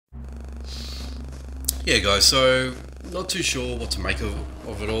Yeah guys, so not too sure what to make of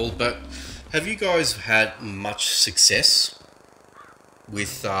it all, but have you guys had much success with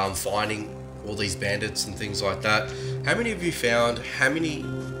finding all these bandits and things like that? How many have you found? How many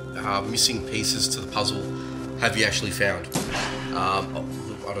missing pieces to the puzzle have you actually found? I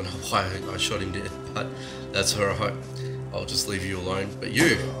don't know why I shot him dead, but that's alright. I'll just leave you alone. But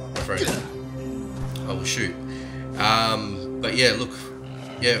you, my friend, I will shoot. But yeah, look,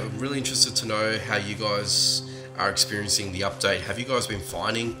 yeah, I'm really interested to know how you guys are experiencing the update. Have you guys been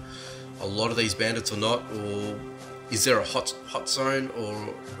finding a lot of these bandits or not? Or is there a hot zone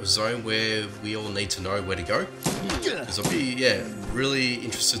or a zone where we all need to know where to go? Because I'll be, yeah, really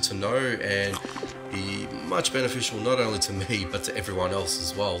interested to know and be much beneficial not only to me but to everyone else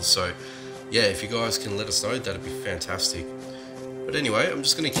as well. So yeah, if you guys can let us know, that'd be fantastic. But anyway, I'm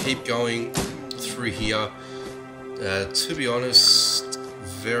just going to keep going through here. To be honest,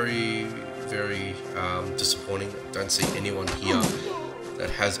 very disappointing. I don't see anyone here that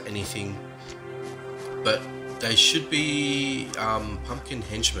has anything, but they should be pumpkin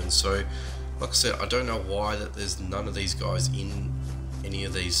henchmen. So like I said, I don't know why that there's none of these guys in any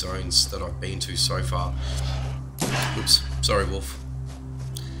of these zones that I've been to so far. Oops, sorry wolf.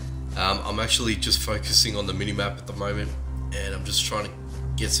 I'm actually just focusing on the minimap at the moment, and I'm just trying to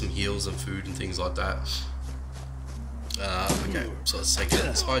get some heals and food and things like that. Okay, so let's take out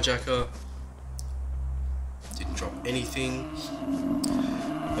this hijacker. Didn't drop anything.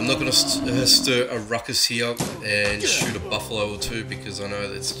 I'm not going to stir a ruckus here and shoot a buffalo or two, because I know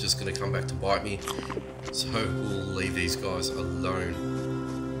that's just going to come back to bite me. So we'll leave these guys alone.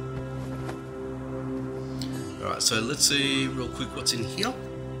 Alright, so let's see real quick what's in here.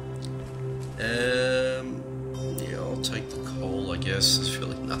 Yeah, I'll take the coal, I guess. There's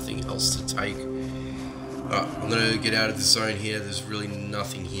really nothing else to take. Alright, I'm going to get out of this zone here. There's really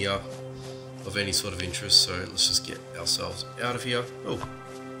nothing here of any sort of interest, so let's just get ourselves out of here. Oh,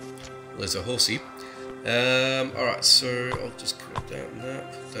 there's a horsey. Alright, so I'll just put that and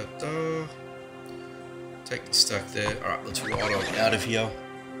that, put that there. Take the stack there. Alright, let's ride on out of here.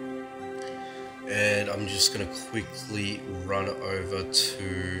 And I'm just going to quickly run over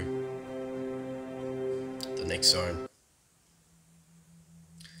to the next zone.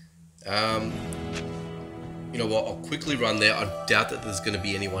 You know what, I'll quickly run there. I doubt that there's going to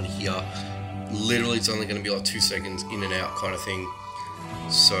be anyone here. Literally, it's only going to be like 2 seconds in and out kind of thing.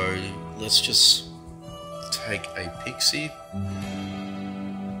 So let's just take a pixie.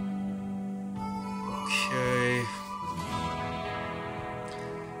 Okay.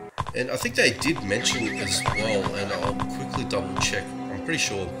 And I think they did mention as well, and I'll quickly double check. I'm pretty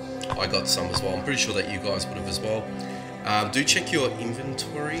sure I got some as well. I'm pretty sure that you guys would have as well. Do check your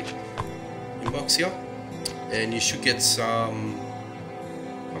inventory inbox here, and you should get some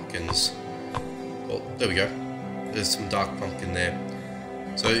pumpkins. Well, there we go. There's some dark pumpkin there.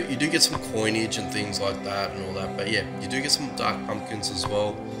 So you do get some coinage and things like that and all that, but yeah, you do get some dark pumpkins as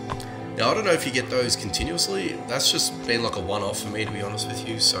well. Now I don't know if you get those continuously. That's just been like a one-off for me, to be honest with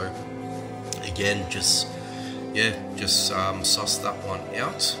you. So again, just suss that one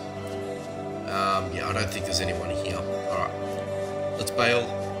out. Yeah, I don't think there's anyone here. Alright, let's bail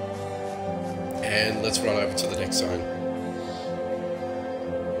and let's run over to the next zone.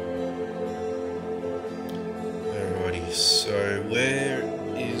 Alrighty, so where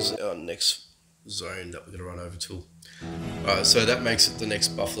is our next zone that we're going to run over to? Alright, so that makes it the next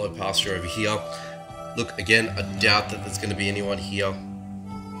buffalo pasture over here. Look, again, I doubt that there's going to be anyone here.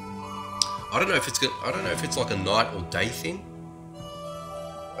 I don't know if it's like a night or day thing.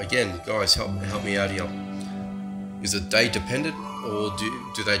 Again, guys, help me out here. Is it day dependent, or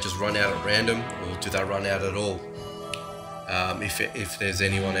do they just run out at random, or do they run out at all? If there's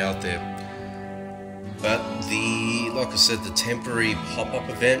anyone out there. But like I said, the temporary pop-up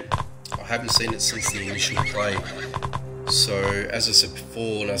event, I haven't seen it since the initial play. So as I said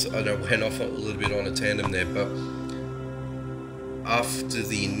before, and I know I went off a little bit on a tandem there, but after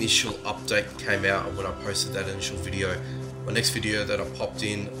the initial update came out and when I posted that initial video, my next video that I popped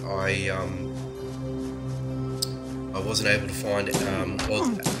in, I wasn't able to find it.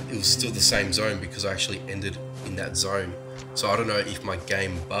 Well, it was still the same zone because I actually ended in that zone. So I don't know if my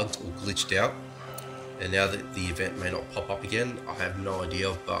game bugged or glitched out, and now that the event may not pop up again, I have no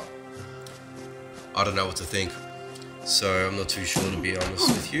idea, but I don't know what to think. So I'm not too sure, to be honest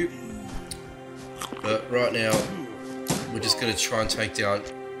with you. But right now, we're just going to try and take down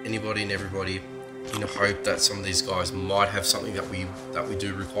anybody and everybody in the hope that some of these guys might have something that we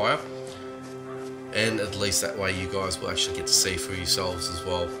do require. And at least that way you guys will actually get to see for yourselves as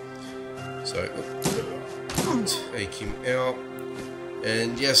well. So, take him out.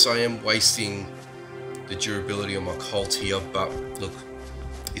 And yes, I am wasting the durability on my Colt here, but look,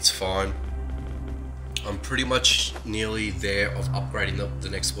 it's fine. I'm pretty much nearly there of upgrading the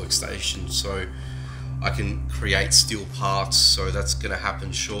next workstation, so I can create steel parts, so that's going to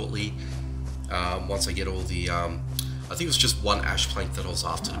happen shortly. Once I get all the, I think it was just one ash plank that I was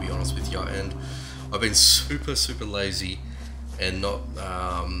after, to be honest with you, and I've been super lazy and not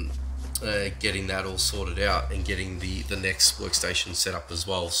getting that all sorted out and getting the next workstation set up as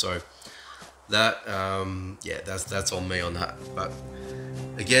well. So that, yeah, that's on me on that. But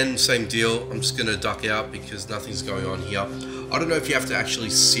again, same deal. I'm just gonna duck out because nothing's going on here. I don't know if you have to actually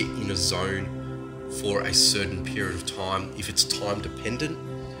sit in a zone for a certain period of time, if it's time dependent.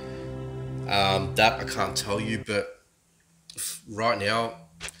 That I can't tell you, but right now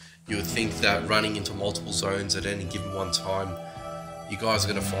you would think that running into multiple zones at any given one time, you guys are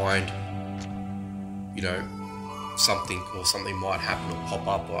gonna find, you know, something might happen or pop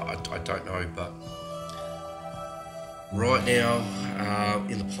up, or I don't know. But right now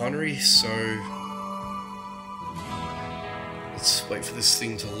in the pinery, so let's wait for this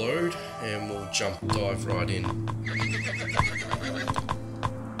thing to load and we'll dive right in.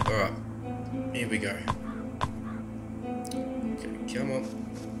 Alright, here we go. Okay, come on.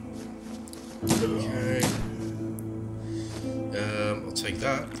 Okay. I'll take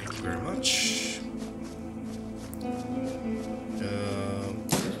that, thank you very much.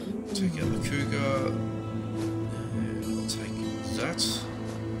 Take out the cougar, and I'll take that.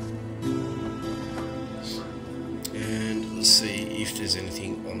 And let's see if there's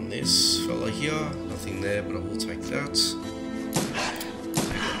anything on this fella here. Nothing there, but I will take that.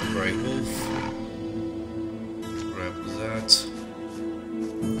 Take out the grey wolf. Grab that.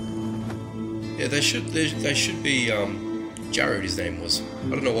 Yeah, they should be. Jared, his name was. I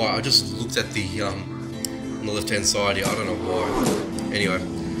don't know why. I just looked at the on the left-hand side here. I don't know why. Anyway,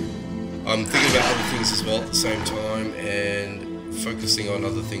 I'm thinking about other things as well at the same time and focusing on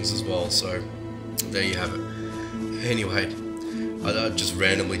other things as well. So there you have it. Anyway, I just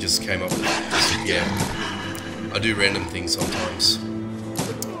randomly just came up with this. Yeah, I do random things sometimes.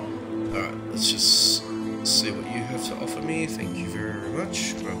 All right, let's just see what you have to offer me. Thank you very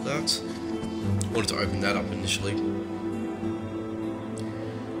much. Grab that. Wanted to open that up initially.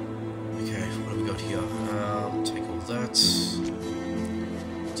 Okay, what have we got here? Take all that.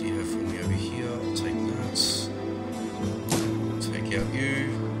 What do you have for me over here? I'll take that. Take out you.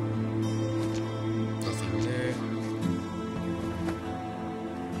 Nothing there.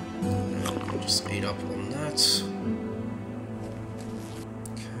 And we'll just eat up on that.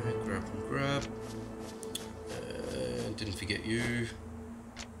 Okay, grab and grab. And didn't forget you.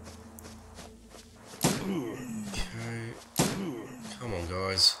 Okay, come on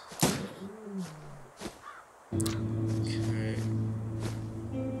guys. Okay,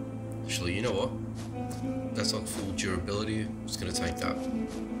 actually, you know what? That's not full durability. I'm just gonna take that.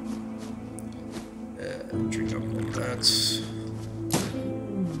 Drink up on that.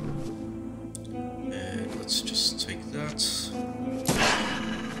 And let's just take that.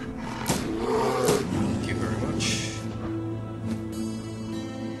 Thank you very much.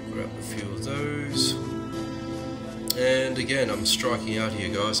 Grab a few of those. And again, I'm striking out here,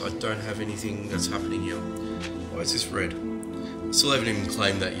 guys. I don't have anything that's happening here. Why is this red? I still haven't even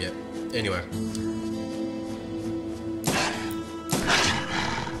claimed that yet. Anyway.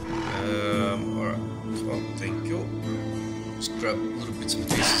 Alright. Come on, thank you. Just grab little bits and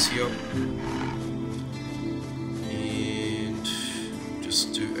pieces here. And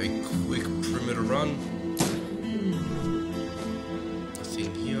just do a quick perimeter run.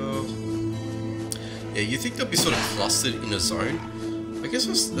 Nothing here. Yeah, you think they'll be sort of clustered in a zone. I guess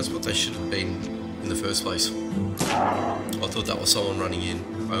that's what they should have been in the first place. I thought that was someone running in.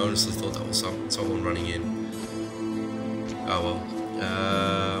 I honestly thought that was someone running in. Oh well.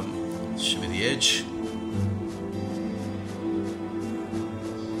 Should be the edge.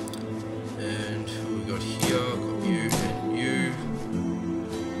 And who we got here? Got you and you.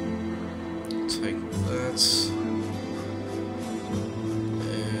 Take that.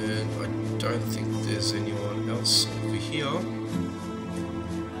 And I don't think there's anyone else over here.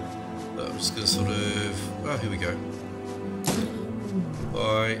 But I'm just gonna sort of, oh, here we go.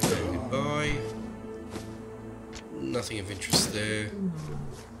 Bye and goodbye. Nothing of interest there.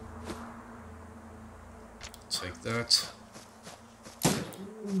 Take that.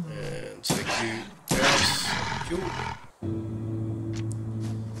 And take you out. Cool.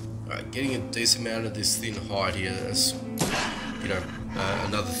 Alright, getting a decent amount of this thin hide here. That's, you know,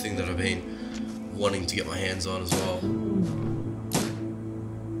 another thing that I've been wanting to get my hands on as well.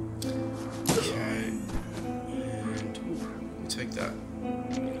 Okay, and we'll take that.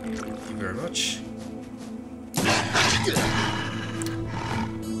 Thank you very much. Okay,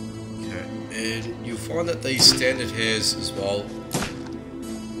 and you'll find that these standard hares as well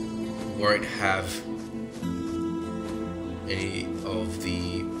won't have any of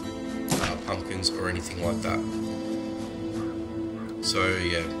the pumpkins or anything like that. So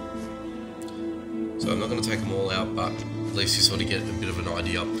yeah, so I'm not going to take them all out, but at least you sort of get a bit of an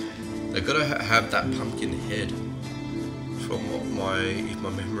idea. They've got to have that pumpkin head, from what if my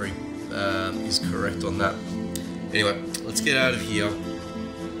memory is correct on that. Anyway, let's get out of here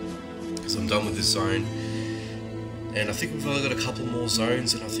because I'm done with this zone, and I think we've only got a couple more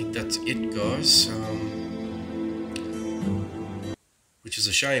zones, and I think that's it, guys. Which is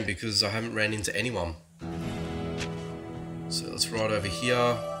a shame because I haven't ran into anyone. So let's ride over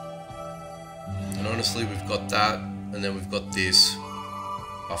here, and honestly we've got that, and then we've got this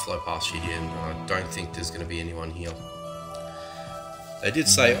buffalo pasture here, and I don't think there's going to be anyone here. They did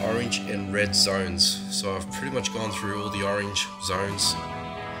say orange and red zones, so I've pretty much gone through all the orange zones,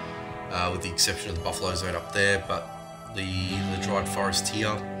 with the exception of the buffalo zone up there, but the dried forest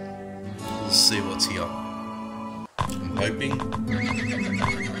here, we'll see what's here. I'm hoping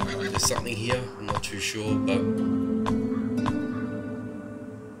there's something here, I'm not too sure, but...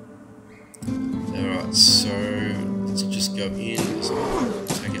 Alright, so let's just go in, so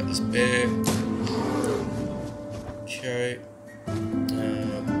take out this bear. Okay.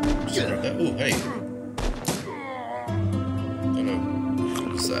 Oh, hey. Don't know.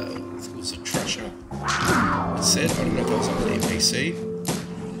 What was that? I think it was a trasher. It said, I don't know if it was on the NPC,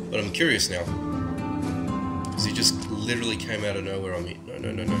 but I'm curious now. Because he just literally came out of nowhere on me. No,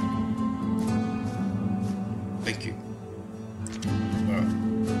 no, no, no. Thank you. Alright.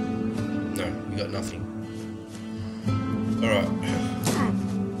 No, we got nothing. Alright.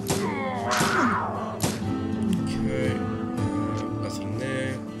 Okay. Nothing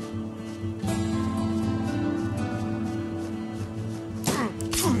there.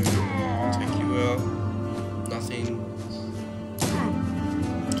 Take you out. Nothing.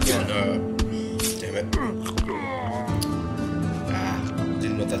 Oh no. Damn it.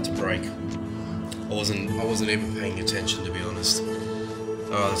 Didn't want that to break. I wasn't even paying attention, to be honest.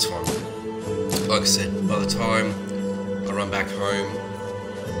 Oh, that's fine. Like I said, by the time I run back home,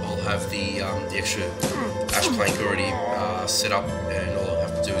 I'll have the extra ash plank already set up, and all I'll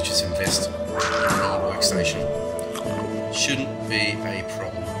have to do is just invest in the workstation. Shouldn't be a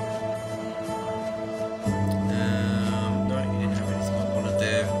problem. No, you didn't have anything I wanted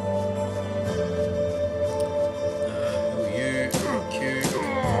there. Who are you? Q, come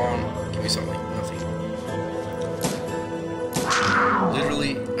on, give me something. Nothing.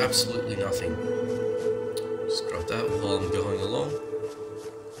 Literally, absolutely nothing. Just grab that while I'm going along.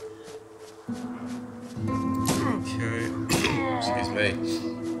 Okay, excuse me.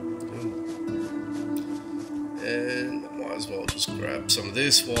 And I might as well just grab some of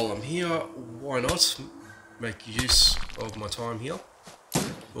this while I'm here. Why not? Make use of my time here.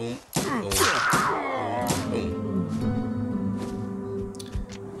 Boom, boom, boom, boom.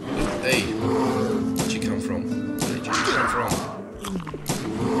 Hey, where'd you come from? Where'd you come from?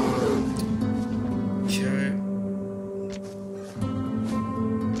 Okay.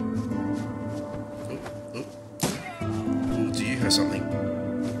 Oh, do you have something?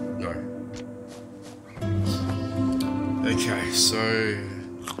 No. Okay, so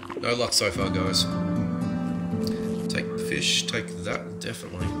no luck so far, guys. Take the fish, take that,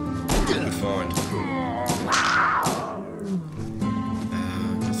 definitely. Good find.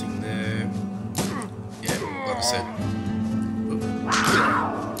 Nothing there. Yeah, like I said,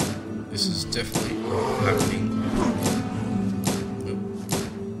 this is definitely not happening.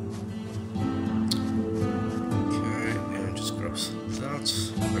 Okay, and just grab that.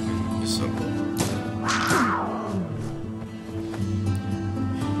 Open this up.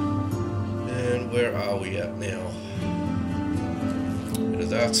 And where are we at now? Bit of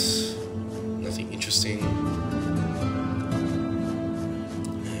that. Nothing interesting.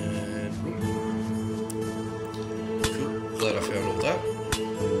 And cool. Glad I found all that.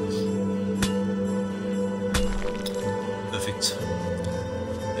 Perfect.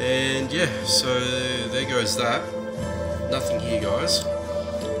 And yeah, so there goes that. Nothing here, guys.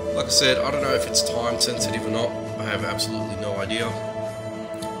 Like I said, I don't know if it's time sensitive or not. I have absolutely no idea.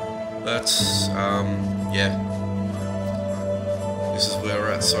 But yeah, this is where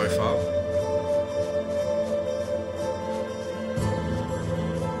we're at so far.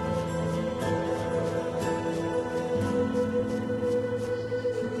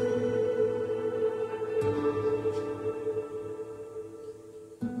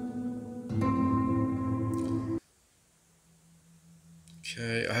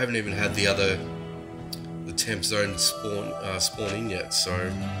 Okay, I haven't even had the other the temp zone spawn in yet,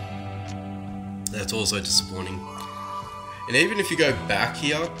 so that's also disappointing. And even if you go back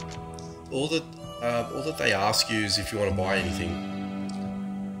here, all that they ask you is if you want to buy anything.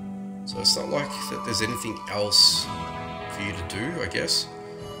 So it's not like that there's anything else for you to do, I guess.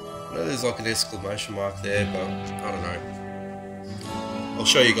 I know there's like an exclamation mark there, but I don't know. I'll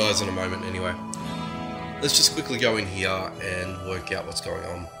show you guys in a moment anyway. Let's just quickly go in here and work out what's going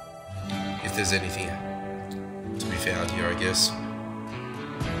on. If there's anything to be found here, I guess.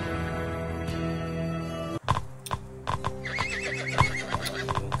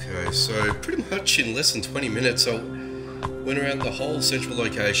 Okay, so pretty much in less than 20 minutes, I went around the whole central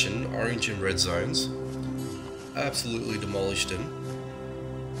location, orange and red zones, absolutely demolished them,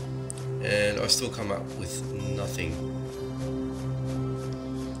 and I still come up with nothing.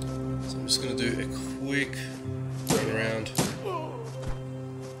 So I'm just going to do a quick run around.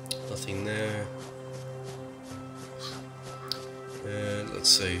 Nothing there. And let's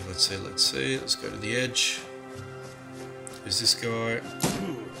see. Let's go to the edge. Who's this guy?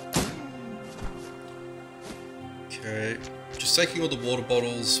 Okay, just taking all the water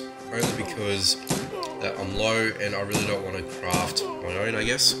bottles only because I'm low and I really don't want to craft my own, I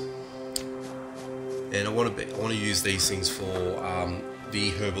guess. And I want to use these things for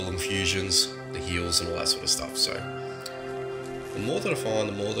the herbal infusions, the heals, and all that sort of stuff. So the more that I find,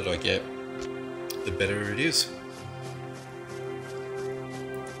 the more that I get, the better it is.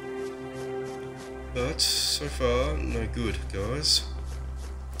 But so far, no good, guys.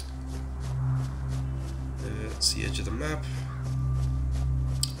 That's the edge of the map.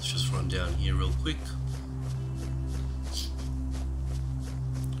 Let's just run down here real quick.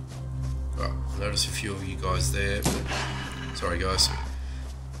 Right, notice a few of you guys there. Sorry, guys.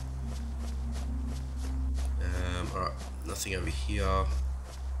 Alright, nothing over here.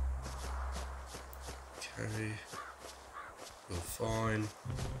 Okay. You're fine.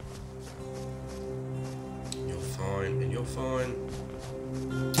 You're fine, and you're fine.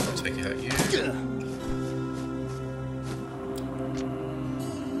 I'll take out you.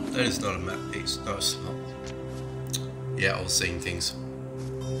 That is not a map piece. No, it's not. Yeah, I was seeing things.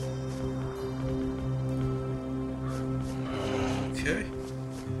 Okay.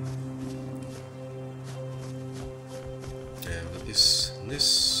 And with this and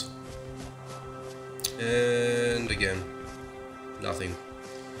this. And again, nothing.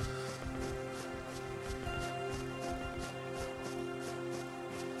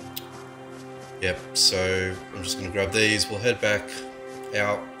 Yep, so I'm just going to grab these. We'll head back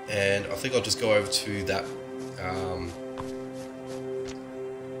out, and I think I'll just go over to that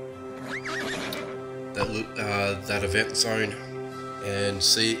that event zone and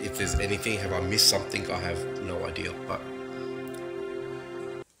see if there's anything. Have I missed something? I have no idea, but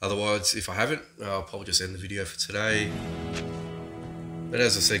otherwise, if I haven't, I'll probably just end the video for today. But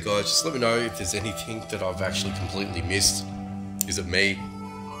as I said, guys, just let me know if there's anything that I've actually completely missed. Is it me?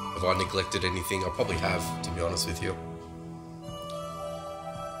 Have I neglected anything? I probably have, to be honest with you.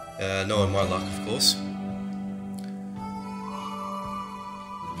 Knowing my luck, of course.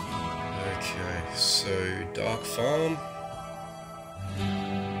 Okay, so Dark Farm.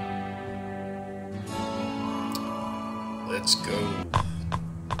 Let's go.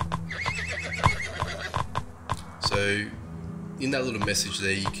 So, in that little message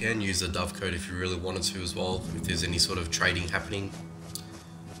there, you can use the dove code if you really wanted to as well, if there's any sort of trading happening.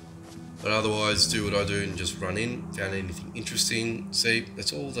 But otherwise, do what I do and just run in. Found anything interesting? See,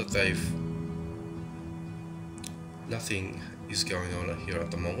 that's all that they've... Nothing is going on here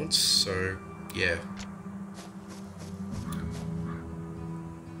at the moment, so yeah.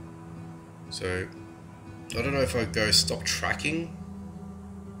 So, I don't know if I go stop tracking.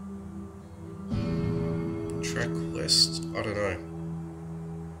 Track quest? I don't know.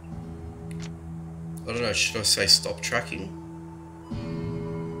 I don't know, should I say stop tracking?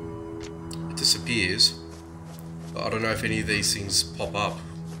 It disappears, but I don't know if any of these things pop up.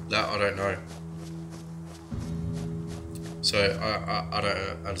 That I don't know. So I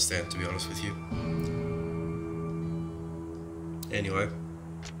don't understand, to be honest with you. Anyway,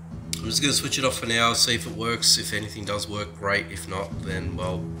 I'm just going to switch it off for now, see if it works. If anything does work, great. If not, then,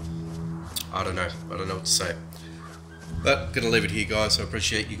 well, I don't know. I don't know what to say. But going to leave it here, guys. So I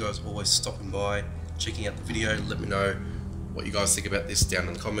appreciate you guys always stopping by, checking out the video. Let me know what you guys think about this down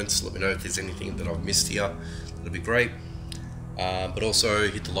in the comments. Let me know if there's anything that I've missed here. That'd be great. But also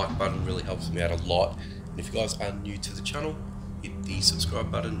hit the like button, really helps me out a lot. And if you guys are new to the channel, hit the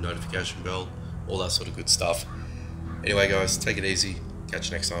subscribe button, notification bell, all that sort of good stuff. Anyway, guys, take it easy. Catch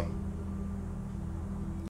you next time.